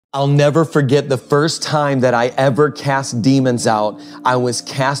I'll never forget the first time that I ever cast demons out. I was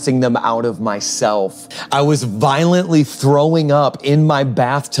casting them out of myself. I was violently throwing up in my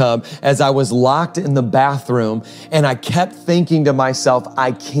bathtub as I was locked in the bathroom, and I kept thinking to myself,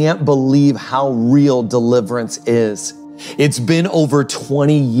 I can't believe how real deliverance is. It's been over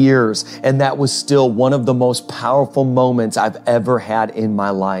 20 years, and that was still one of the most powerful moments I've ever had in my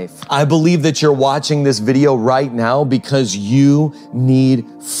life. I believe that you're watching this video right now because you need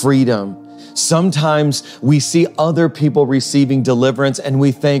freedom. Sometimes we see other people receiving deliverance and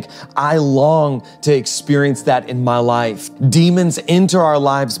we think, I long to experience that in my life. Demons enter our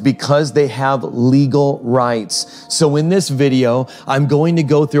lives because they have legal rights. So in this video, I'm going to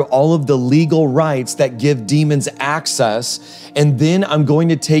go through all of the legal rights that give demons access, and then I'm going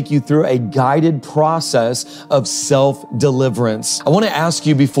to take you through a guided process of self-deliverance. I want to ask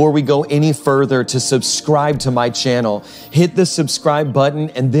you before we go any further to subscribe to my channel. Hit the subscribe button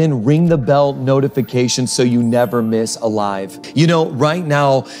and then ring the bell notification so you never miss a live. You know, right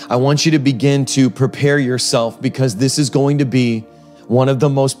now, I want you to begin to prepare yourself because this is going to be one of the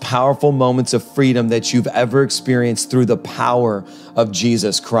most powerful moments of freedom that you've ever experienced through the power of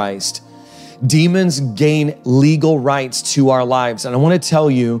Jesus Christ. Demons gain legal rights to our lives. And I want to tell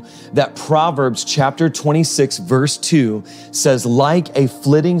you that Proverbs chapter 26, verse 2 says, like a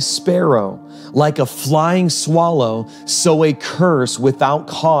flitting sparrow, like a flying swallow, so a curse without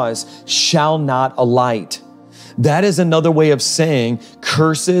cause shall not alight. That is another way of saying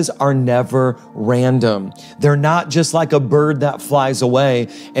curses are never random. They're not just like a bird that flies away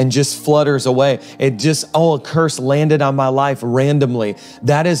and just flutters away. It just, oh, a curse landed on my life randomly.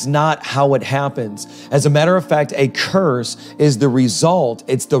 That is not how it happens. As a matter of fact, a curse is the result,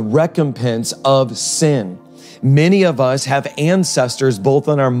 it's the recompense of sin. Many of us have ancestors, both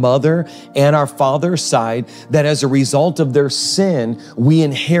on our mother and our father's side, that as a result of their sin, we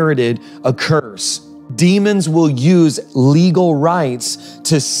inherited a curse. Demons will use legal rights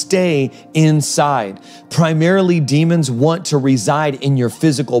to stay inside. Primarily, demons want to reside in your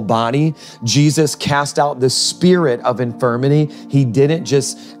physical body. Jesus cast out the spirit of infirmity. He didn't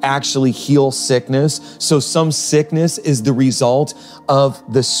just actually heal sickness. So some sickness is the result of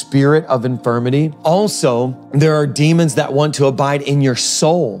the spirit of infirmity. Also, there are demons that want to abide in your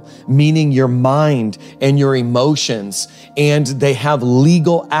soul, meaning your mind and your emotions, and they have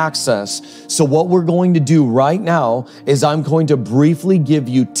legal access. So what we're going to do right now is I'm going to briefly give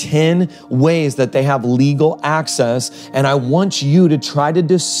you 10 ways that they have legal access, and I want you to try to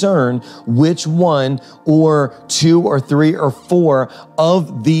discern which one or two or three or four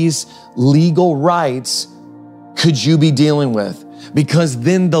of these legal rights could you be dealing with. Because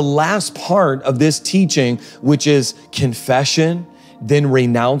then the last part of this teaching, which is confession, then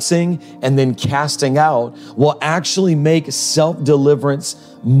renouncing, and then casting out, will actually make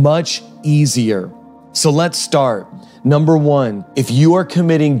self-deliverance much easier. So let's start. Number one, if you are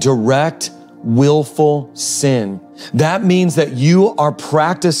committing direct, willful sin, that means that you are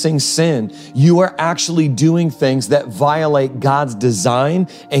practicing sin. You are actually doing things that violate God's design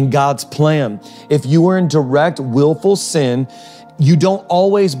and God's plan. If you are in direct, willful sin, you don't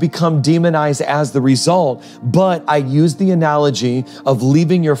always become demonized as the result, but I use the analogy of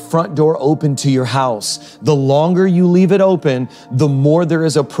leaving your front door open to your house. The longer you leave it open, the more there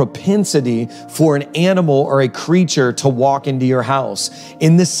is a propensity for an animal or a creature to walk into your house.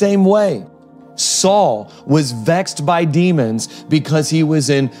 In the same way, Saul was vexed by demons because he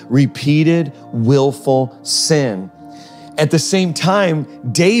was in repeated willful sin. At the same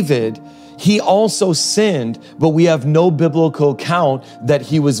time, David, he also sinned, but we have no biblical account that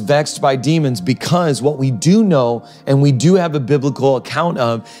he was vexed by demons, because what we do know and we do have a biblical account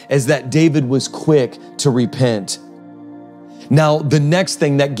of is that David was quick to repent. Now, the next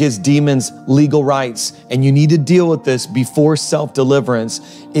thing that gives demons legal rights, and you need to deal with this before self-deliverance,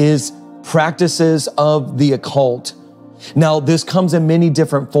 is practices of the occult. Now, this comes in many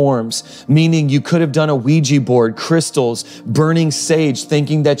different forms, meaning you could have done a Ouija board, crystals, burning sage,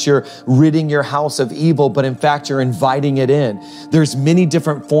 thinking that you're ridding your house of evil, but in fact, you're inviting it in. There's many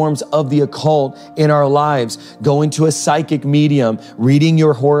different forms of the occult in our lives. Going to a psychic medium, reading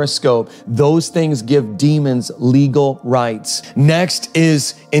your horoscope, those things give demons legal rights. Next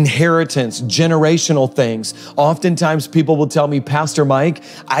is inheritance, generational things. Oftentimes, people will tell me, Pastor Mike,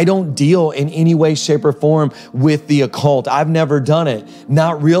 I don't deal in any way, shape, or form with the occult. occult. I've never done it.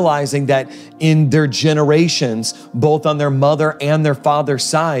 Not realizing that in their generations, both on their mother and their father's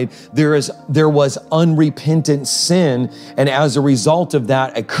side, there was unrepentant sin. And as a result of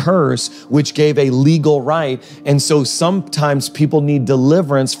that, a curse, which gave a legal right. And so sometimes people need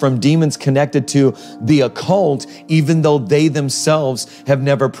deliverance from demons connected to the occult, even though they themselves have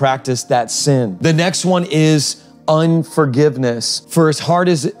never practiced that sin. The next one is unforgiveness. For as hard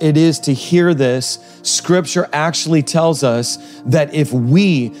as it is to hear this, Scripture actually tells us that if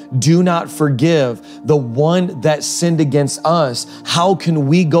we do not forgive the one that sinned against us, how can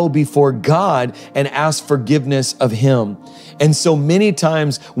we go before God and ask forgiveness of him? And so many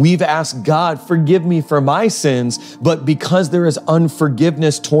times we've asked God, forgive me for my sins, but because there is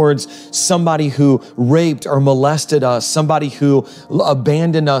unforgiveness towards somebody who raped or molested us, somebody who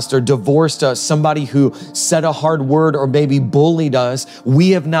abandoned us or divorced us, somebody who said a hard word or maybe bullied us,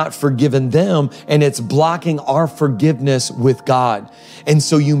 we have not forgiven them, and it's blocking our forgiveness with God. And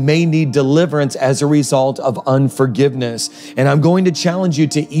so you may need deliverance as a result of unforgiveness. And I'm going to challenge you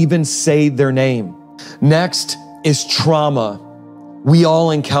to even say their name. Next is trauma. We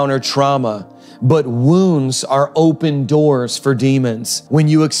all encounter trauma, but wounds are open doors for demons. When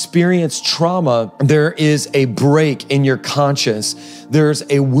you experience trauma, there is a break in your conscience. There's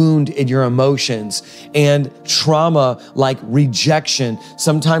a wound in your emotions. And trauma, like rejection,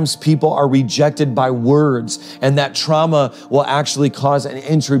 sometimes people are rejected by words, and that trauma will actually cause an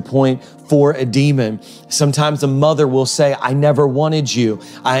entry point for a demon. Sometimes a mother will say, I never wanted you.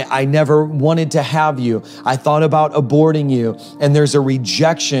 I never wanted to have you. I thought about aborting you. And there's a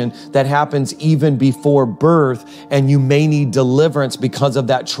rejection that happens even before birth, and you may need deliverance because of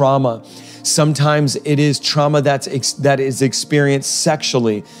that trauma. Sometimes it is trauma that is experienced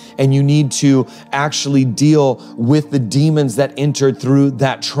sexually, and you need to actually deal with the demons that entered through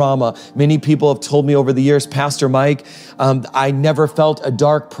that trauma. Many people have told me over the years, Pastor Mike, I never felt a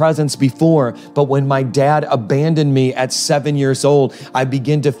dark presence before, but when my dad abandoned me at 7 years old, I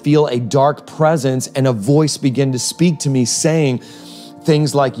began to feel a dark presence, and a voice began to speak to me saying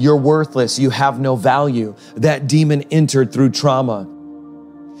things like, you're worthless, you have no value. That demon entered through trauma.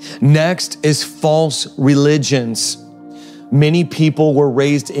 Next is false religions. Many people were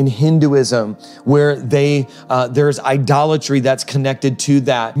raised in Hinduism, where there's idolatry that's connected to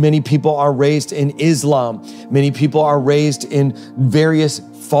that. Many people are raised in Islam. Many people are raised in various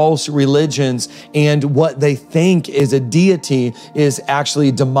false religions, and what they think is a deity is actually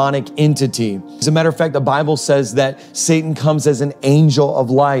a demonic entity. As a matter of fact, the Bible says that Satan comes as an angel of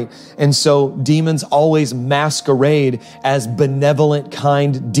light, and so demons always masquerade as benevolent,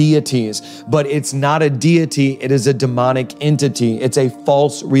 kind deities, but it's not a deity, it is a demonic entity. It's a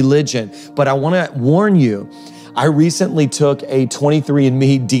false religion. But I want to warn you, I recently took a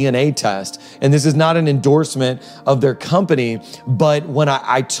 23andMe DNA test, and this is not an endorsement of their company, but when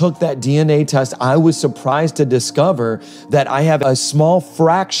I took that DNA test, I was surprised to discover that I have a small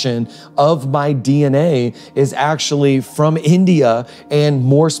fraction of my DNA is actually from India, and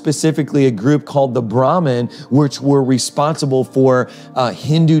more specifically a group called the Brahmin, which were responsible for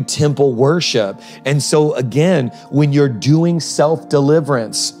Hindu temple worship. And so again, when you're doing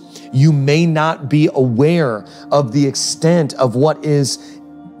self-deliverance, you may not be aware of the extent of what is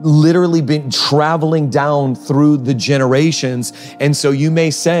literally been traveling down through the generations. And so you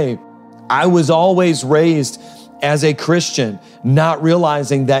may say, I was always raised as a Christian, not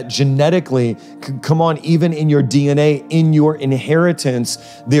realizing that genetically, come on, even in your DNA, in your inheritance,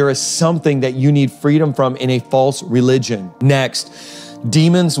 there is something that you need freedom from in a false religion. Next,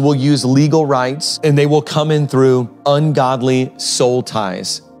 demons will use legal rights, and they will come in through ungodly soul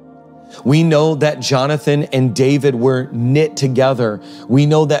ties. We know that Jonathan and David were knit together. We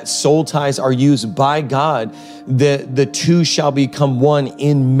know that soul ties are used by God. The two shall become one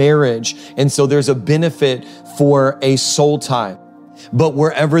in marriage. And so there's a benefit for a soul tie. But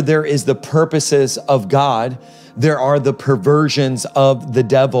wherever there is the purposes of God, there are the perversions of the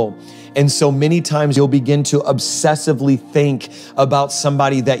devil. And so many times you'll begin to obsessively think about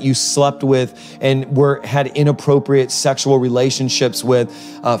somebody that you slept with and had inappropriate sexual relationships with,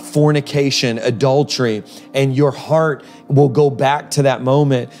 fornication, adultery, and your heart will go back to that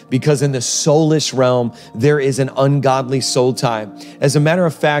moment because in the soulish realm, there is an ungodly soul tie. As a matter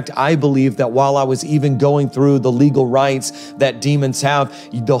of fact, I believe that while I was even going through the legal rights that demons have,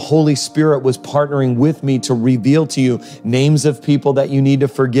 the Holy Spirit was partnering with me to reveal to you names of people that you need to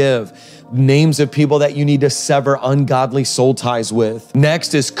forgive, names of people that you need to sever ungodly soul ties with.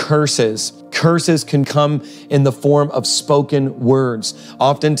 Next is curses. Curses can come in the form of spoken words.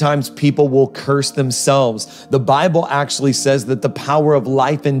 Oftentimes people will curse themselves. The Bible actually says that the power of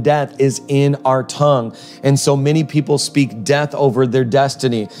life and death is in our tongue. And so many people speak death over their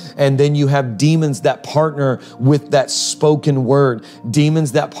destiny. And then you have demons that partner with that spoken word,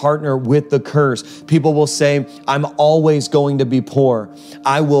 demons that partner with the curse. People will say, I'm always going to be poor.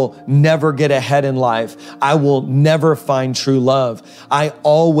 I will never get ahead in life. I will never find true love. I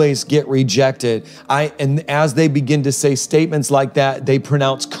always get rejected. And as they begin to say statements like that, they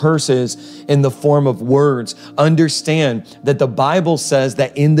pronounce curses in the form of words. Understand that the Bible says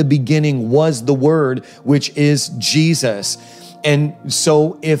that in the beginning was the Word, which is Jesus. And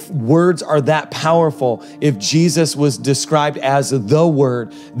so if words are that powerful, if Jesus was described as the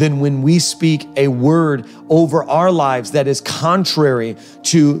Word, then when we speak a word over our lives that is contrary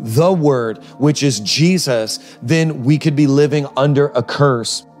to the Word, which is Jesus, then we could be living under a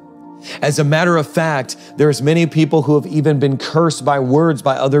curse. As a matter of fact, there's many people who have even been cursed by words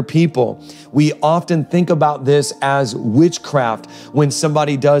by other people. We often think about this as witchcraft when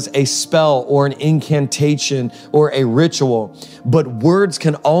somebody does a spell or an incantation or a ritual. But words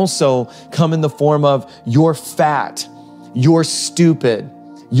can also come in the form of you're fat, you're stupid,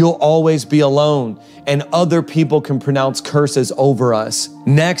 you'll always be alone, and other people can pronounce curses over us.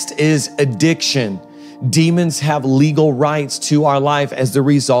 Next is addiction. Demons have legal rights to our life as the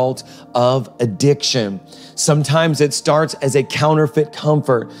result of addiction. Sometimes it starts as a counterfeit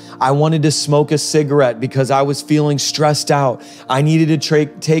comfort. I wanted to smoke a cigarette because I was feeling stressed out. I needed to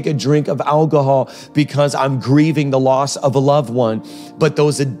take a drink of alcohol because I'm grieving the loss of a loved one. But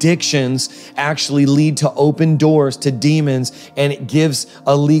those addictions actually lead to open doors to demons, and it gives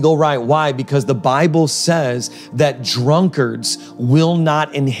a legal right. Why? Because the Bible says that drunkards will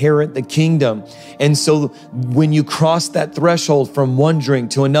not inherit the kingdom. And so when you cross that threshold from one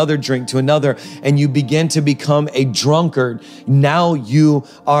drink to another drink to another, and you begin to become a drunkard, now you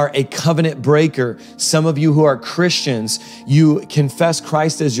are a covenant breaker. Some of you who are Christians, you confess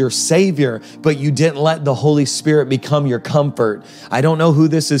Christ as your Savior, but you didn't let the Holy Spirit become your comfort. I don't know who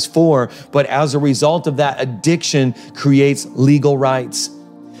this is for, but as a result of that, addiction creates legal rights.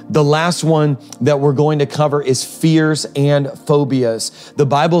 The last one that we're going to cover is fears and phobias. The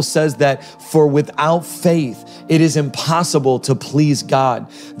Bible says that for without faith, it is impossible to please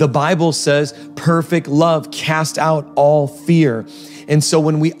God. The Bible says perfect love casts out all fear. And so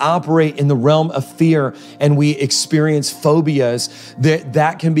when we operate in the realm of fear and we experience phobias,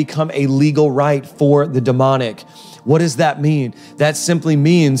 that can become a legal right for the demonic. What does that mean? That simply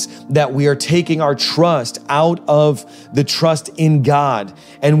means that we are taking our trust out of the trust in God,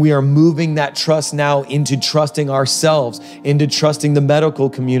 and we are moving that trust now into trusting ourselves, into trusting the medical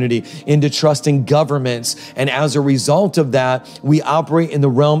community, into trusting governments. And as a result of that, we operate in the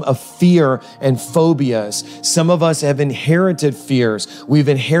realm of fear and phobias. Some of us have inherited fears. We've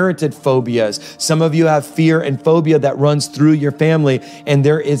inherited phobias. Some of you have fear and phobia that runs through your family, and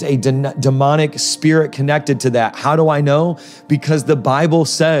there is a demonic spirit connected to that. How do I know? Because the Bible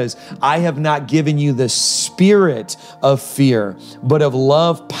says, I have not given you the spirit of fear, but of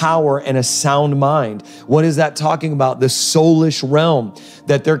love, power, and a sound mind. What is that talking about? The soulish realm,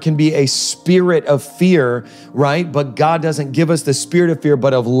 that there can be a spirit of fear, right? But God doesn't give us the spirit of fear,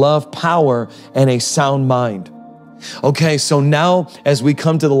 but of love, power, and a sound mind. Okay, so now as we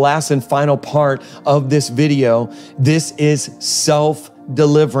come to the last and final part of this video, this is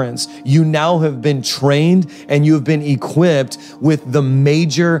self-deliverance. You now have been trained and you have been equipped with the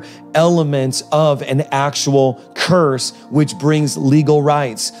major elements of an actual curse, which brings legal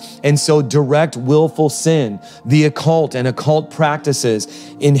rights. And so direct willful sin, the occult and occult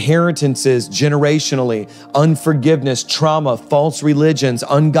practices, inheritances generationally, unforgiveness, trauma, false religions,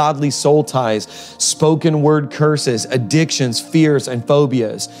 ungodly soul ties, spoken word curses, addictions, fears, and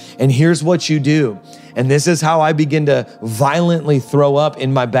phobias. And here's what you do. And this is how I begin to violently throw up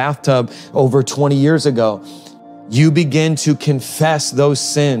in my bathtub over 20 years ago. You begin to confess those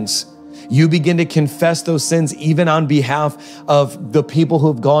sins. You begin to confess those sins even on behalf of the people who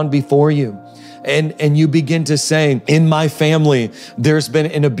have gone before you. And you begin to say, in my family, there's been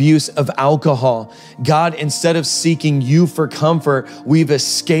an abuse of alcohol. God, instead of seeking you for comfort, we've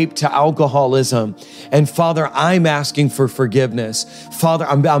escaped to alcoholism. And Father, I'm asking for forgiveness. Father,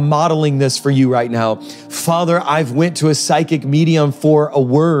 I'm modeling this for you right now. Father, I've went to a psychic medium for a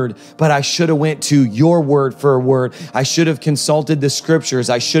word, but I should have went to your word for a word. I should have consulted the scriptures.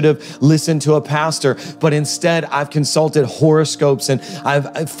 I should have listened to a pastor, but instead I've consulted horoscopes. And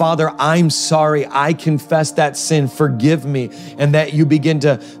Father, I'm sorry. I confess that sin. Forgive me. And that you begin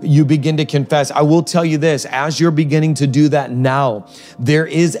to confess. I will tell you this, as you're beginning to do that now, there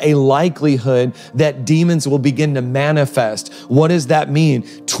is a likelihood that demons will begin to manifest. What does that mean?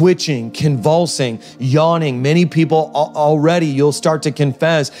 Twitching, convulsing, yawning. Many people already, you'll start to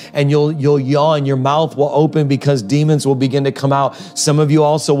confess and you'll yawn. Your mouth will open because demons will begin to come out. Some of you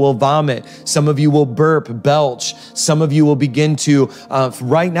also will vomit. Some of you will burp, belch. Some of you will begin to,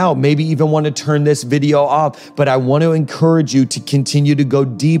 right now, maybe even want to turn this video off, but I want to encourage you to continue to go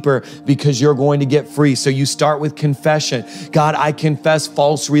deeper because you're going to get free. So you start with confession. God, I confess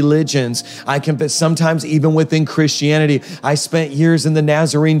false religions. I confess sometimes even within Christianity. I spent years in the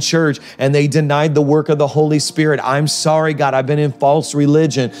Nazarene church and they denied the work of the Holy Spirit. I'm sorry, God, I've been in false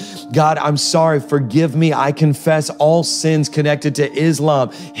religion. God, I'm sorry, forgive me. I confess all sins connected to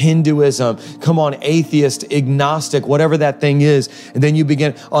Islam, Hinduism, come on, atheist, agnostic, whatever that thing is. And then you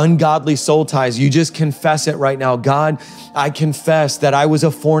begin ungodly soul ties. You just confess it right now. God, I confess that I was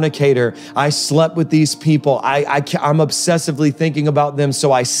a fornicator. I slept with these people. I'm obsessively thinking about them.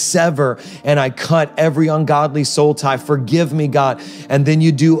 So I sever and I cut every ungodly soul tie. Forgive me, God. And then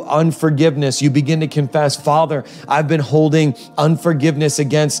you do unforgiveness. You begin to confess, Father, I've been holding unforgiveness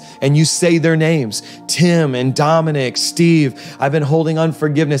against, and you say their names, Tim and Dominic, Steve. I've been holding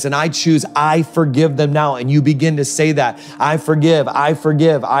unforgiveness and I choose, I forgive them now. And you begin to say that, I forgive, I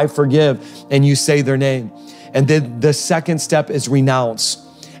forgive, I forgive. And you say their name. And then the second step is renounce.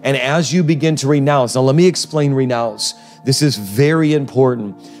 And as you begin to renounce, now let me explain renounce. This is very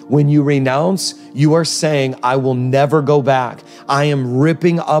important. When you renounce, you are saying, I will never go back. I am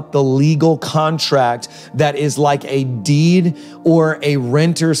ripping up the legal contract that is like a deed or a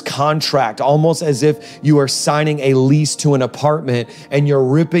renter's contract, almost as if you are signing a lease to an apartment and you're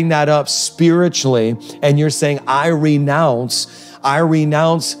ripping that up spiritually and you're saying, I renounce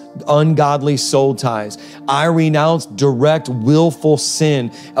ungodly soul ties. I renounce direct willful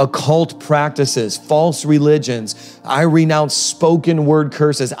sin, occult practices, false religions. I renounce spoken word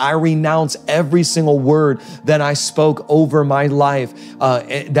curses. I renounce every single word that I spoke over my life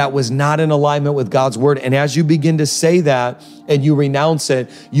that was not in alignment with God's word. And as you begin to say that and you renounce it,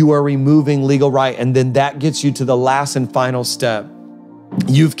 you are removing legal right. And then that gets you to the last and final step.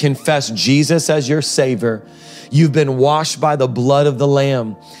 You've confessed Jesus as your Savior. You've been washed by the blood of the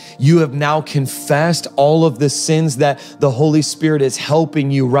Lamb. You have now confessed all of the sins that the Holy Spirit is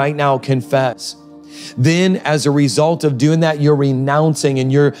helping you right now confess. Then as a result of doing that, you're renouncing and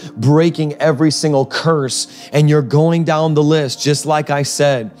you're breaking every single curse and you're going down the list, just like I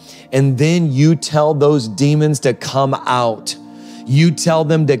said. And then you tell those demons to come out. You tell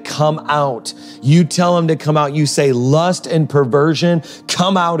them to come out. You tell them to come out. You say, lust and perversion,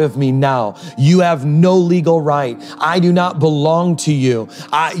 come out of me now. You have no legal right. I do not belong to you.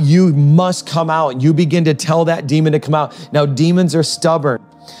 You must come out. You begin to tell that demon to come out. Now, demons are stubborn.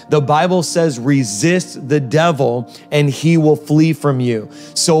 The Bible says, resist the devil and he will flee from you.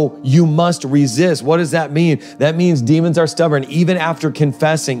 So you must resist. What does that mean? That means demons are stubborn. Even after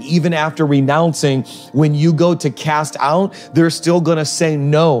confessing, even after renouncing, when you go to cast out, they're still going to say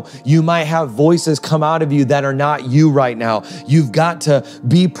no. You might have voices come out of you that are not you right now. You've got to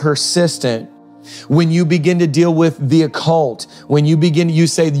be persistent. When you begin to deal with the occult, you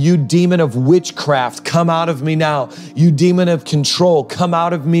say, you demon of witchcraft, come out of me now. You demon of control, come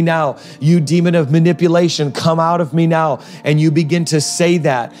out of me now. You demon of manipulation, come out of me now. And you begin to say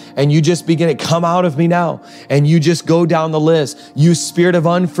that, and you just begin to come out of me now. And you just go down the list. You spirit of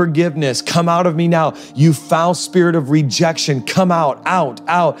unforgiveness, come out of me now. You foul spirit of rejection, come out.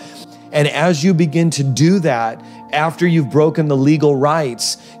 And as you begin to do that, after you've broken the legal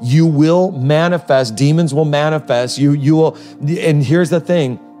rights, you will manifest, demons will manifest, you will, and here's the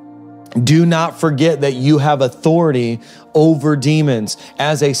thing, do not forget that you have authority over demons.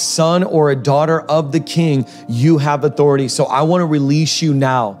 As a son or a daughter of the King, you have authority. So I want to release you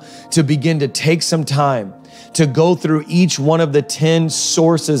now to begin to take some time to go through each one of the 10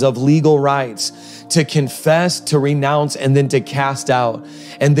 sources of legal rights, to confess, to renounce, and then to cast out.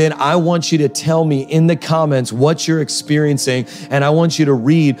 And then I want you to tell me in the comments what you're experiencing. And I want you to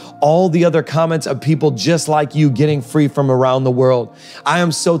read all the other comments of people just like you getting free from around the world. I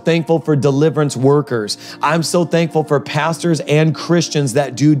am so thankful for deliverance workers. I'm so thankful for pastors and Christians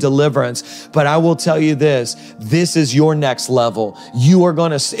that do deliverance. But I will tell you this is your next level.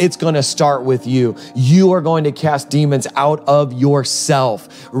 It's gonna start with you. You are are going to cast demons out of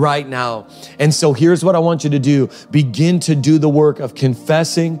yourself right now. And so here's what I want you to do. Begin to do the work of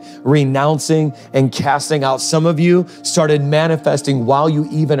confessing, renouncing, and casting out. Some of you started manifesting while you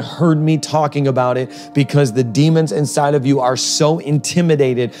even heard me talking about it, because the demons inside of you are so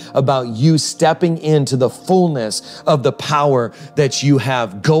intimidated about you stepping into the fullness of the power that you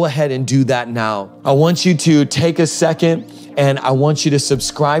have. Go ahead and do that now. I want you to take a second and I want you to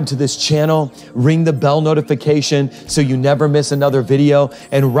subscribe to this channel, ring the bell notification so you never miss another video.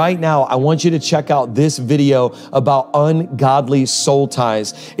 And right now, I want you to check out this video about ungodly soul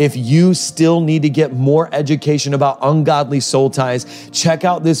ties. If you still need to get more education about ungodly soul ties, check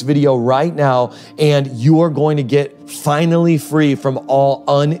out this video right now and you are going to get finally free from all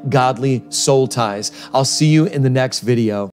ungodly soul ties. I'll see you in the next video.